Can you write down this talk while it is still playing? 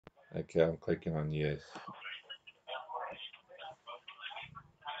Okay, I'm clicking on yes.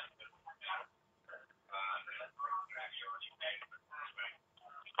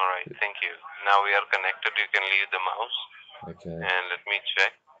 Alright, thank you. Now we are connected. You can leave the mouse Okay. and let me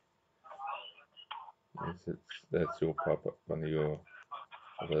check. Yes, that's your pop-up, one of your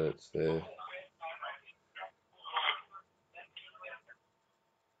alerts there.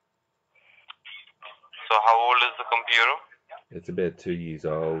 So how old is the computer? It's about 2 years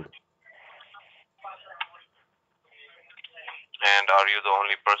old. And are you the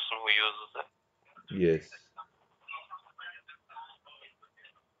only person who uses it? Yes.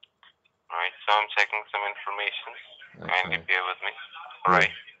 Alright, so I'm checking some information. Kindly Okay. bear with me. Yeah.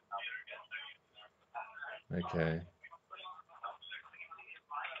 Alright. Okay.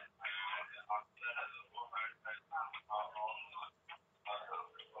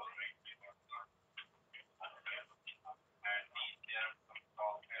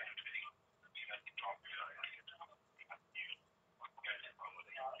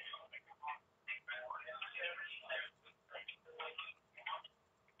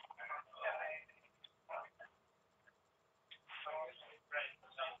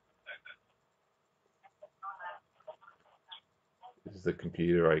 Is the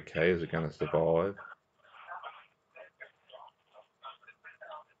computer okay? Is it going to survive?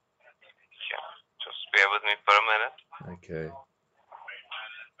 Yeah, just bear with me for a minute. Okay.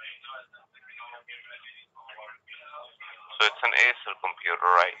 So it's an Acer computer,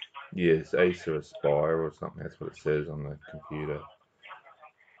 right? Yes, Acer Aspire or something. That's what it says on the computer.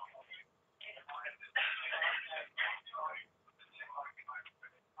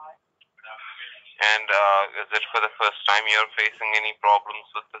 And is it for the first time you're facing any problems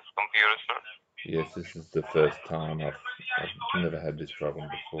with this computer, sir? Yes, this is the first time. I've never had this problem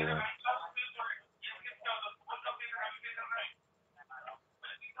before.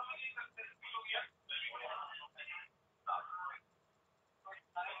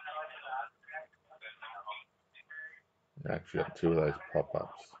 I actually got two of those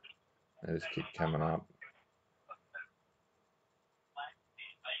pop-ups. They just keep coming up.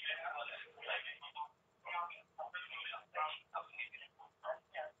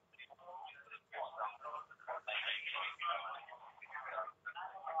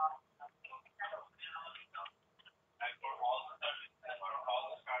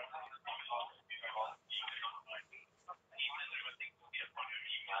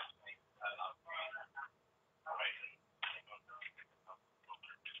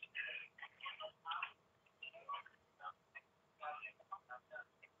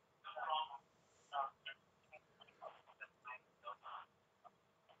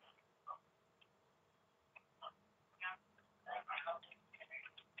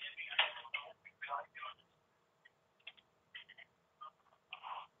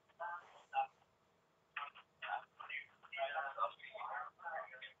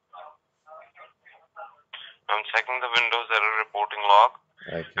 I'm checking the Windows error reporting log.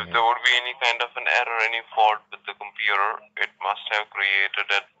 If Okay. there would be any kind of an error, any fault with the computer, it must have created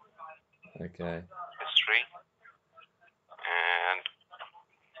a Okay. history. And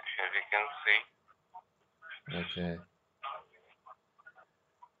here you can see. Okay.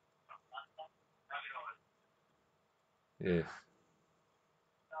 Yes.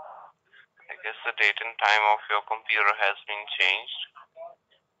 I guess the date and time of your computer has been changed.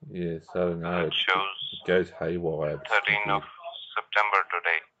 Yes, I don't know. It shows It goes haywire, this 13th of computer. September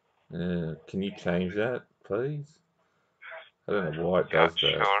today. Can you change that, please? I don't know why it Yeah, does that.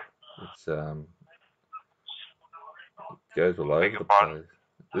 sure. It's it goes all Beg over your the pardon?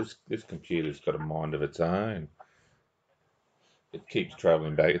 place. This computer's got a mind of its own. It keeps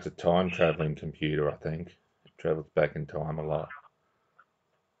traveling back. It's a time traveling computer, I think. It travels back in time a lot.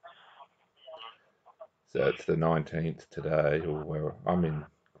 So it's the 19th today, or where I'm in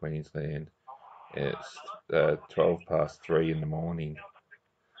Queensland. It's 12 past 3 in the morning.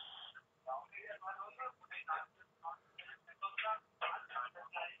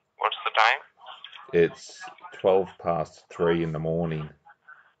 What's the time? It's 12 past 3 in the morning.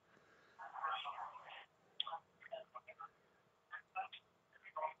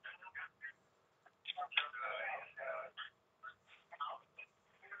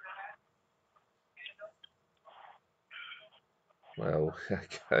 Well,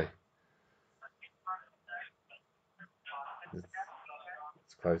 okay. It's,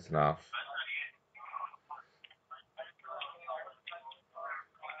 it's close enough.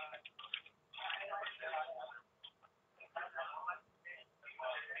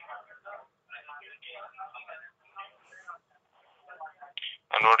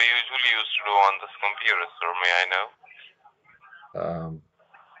 And what do you usually used to do on this computer, sir? May I know? Um,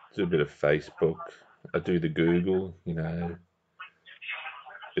 do a bit of Facebook. I do the Google, you know,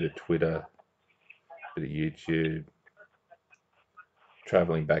 bit of Twitter, bit of YouTube,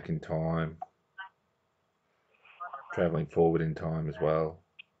 traveling back in time, traveling forward in time as well.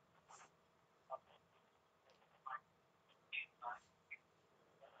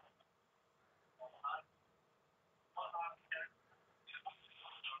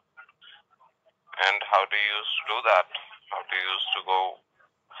 And how do you used to do that? How do you used to go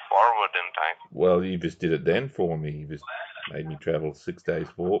forward in time? Well, you just did it then for me. You just made me travel 6 days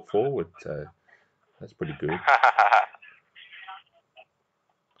forward, so that's pretty good.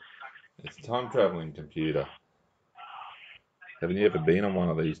 It's a time traveling computer. Haven't you ever been on one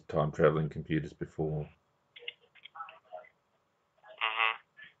of these time traveling computers before? hmm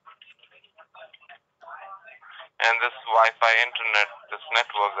And this Wi-Fi internet, this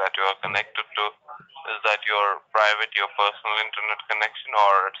network that you are connected to, is that your private, your personal internet connection,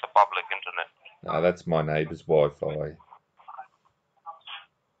 or it's a public internet? No, that's my neighbour's Wi-Fi.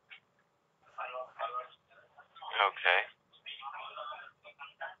 Okay.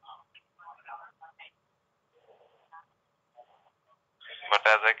 But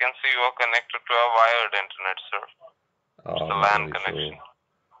as I can see, you are connected to a wired internet, sir. Oh, It's a I'm not LAN really connection. sure.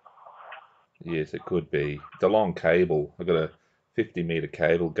 Yes, it could be. It's a long cable. I've got a 50-metre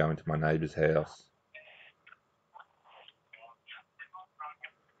cable going to my neighbour's house.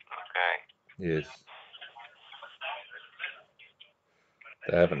 Okay. Yes.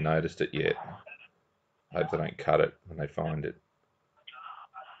 They haven't noticed it yet. I hope they don't cut it when they find it.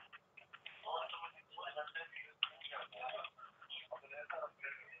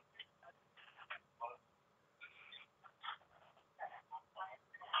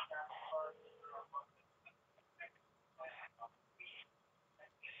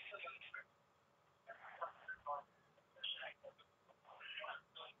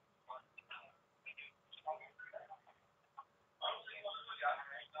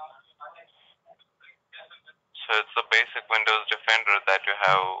 So it's a basic Windows Defender that you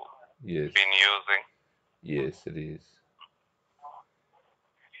have Yes. been using. Yes, it is.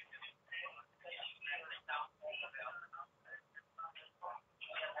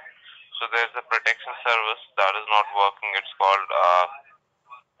 So there's a protection service that is not working. It's called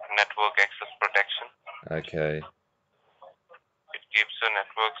Network Access Protection. Okay. It keeps your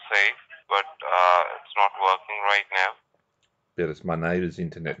network safe, but it's not working right now. But it's my neighbour's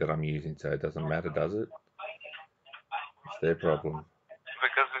internet that I'm using, so it doesn't matter, does it? It's their problem.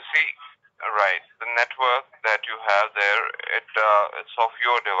 Because you see, right, the network that you have there, it's of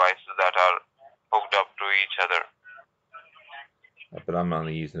your devices that are hooked up to each other. But I'm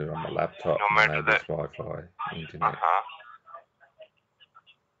only using it on my laptop, No my matter neighbour's that. Wi-Fi internet.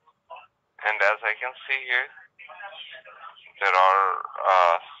 And as I can see here, there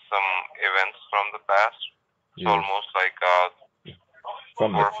are some events from the past. It's Yes. almost like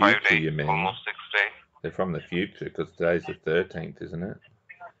From 4 the or 5 future, days, you mean? almost 6 days. They're from the future, because today's the 13th, isn't it?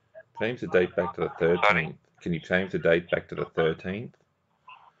 Change the date back to the 13th. Sorry? Can you change the date back to the 13th?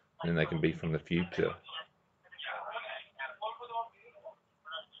 And then they can be from the future. Like,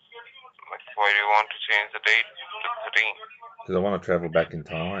 why do you want to change the date to 13? Because I want to travel back in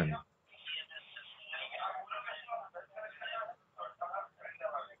time.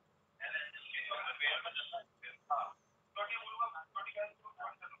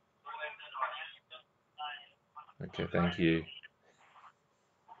 Okay, thank you.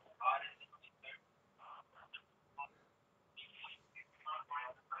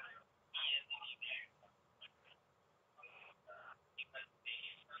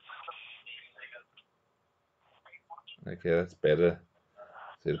 Okay, that's better.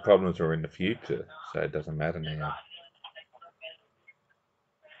 See, the problems are in the future, so it doesn't matter now.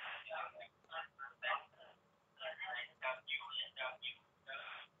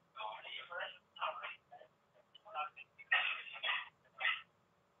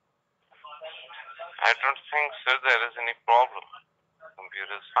 I don't think, sir, there is any problem.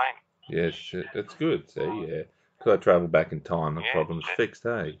 Computer is fine. Yes, it's good, see, yeah. Because I travel back in time, the Yes, problem's yes. fixed,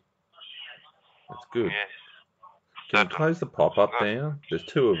 eh? That's good. Yes. Can you Certain. close the pop-up Good. down? There's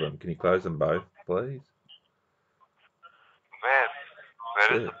two of them. Can you close them both, please? Where?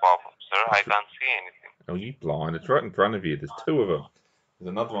 Where is There. the pop-up, sir? I can't see anything. Oh, you blind. It's right in front of you. There's two of them. There's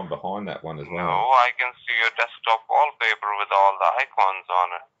another one behind that one as No, well. I can see your desktop wallpaper with all the icons on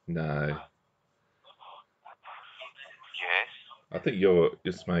it. No. Yes. I think you're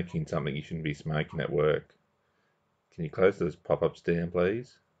smoking something you shouldn't be smoking at work. Can you close those pop-ups down,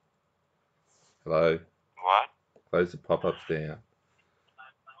 please? Hello? What? Close the pop-ups down.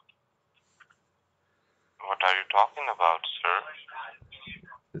 What are you talking about, sir?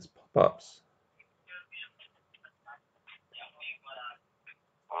 There's pop-ups.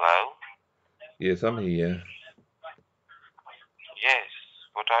 Hello? Yes, I'm here. Yes.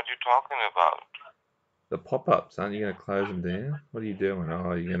 What are you talking about? The pop-ups, aren't you going to close them down? What are you doing?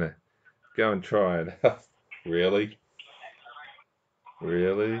 Oh, you're going to go and try it. Really?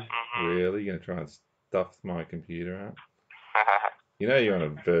 Really? Really? You're going to try and stuff my computer up? You know you're on a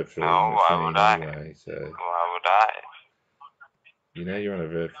virtual No, why would machine I? anyway, so Why would I? you know you're on a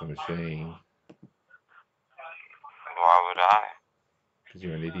virtual machine Why would I? because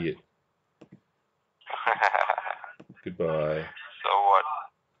you're an idiot. Goodbye. So what?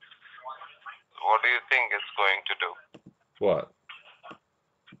 What do you think it's going to do? What?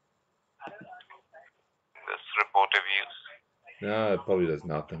 This report of use. No, it probably does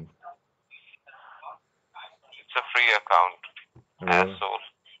nothing. It's a free account. Really? Asshole.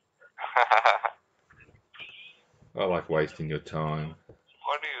 I like wasting your time.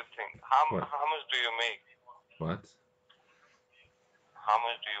 What do you think? How What? much do you make? What? How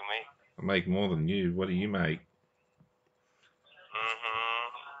much do you make? I make more than you. What do you make?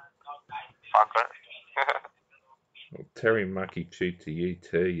 Fucker. Well, Terry Mucky cheat to you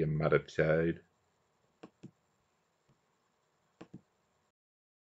too, you mother chode.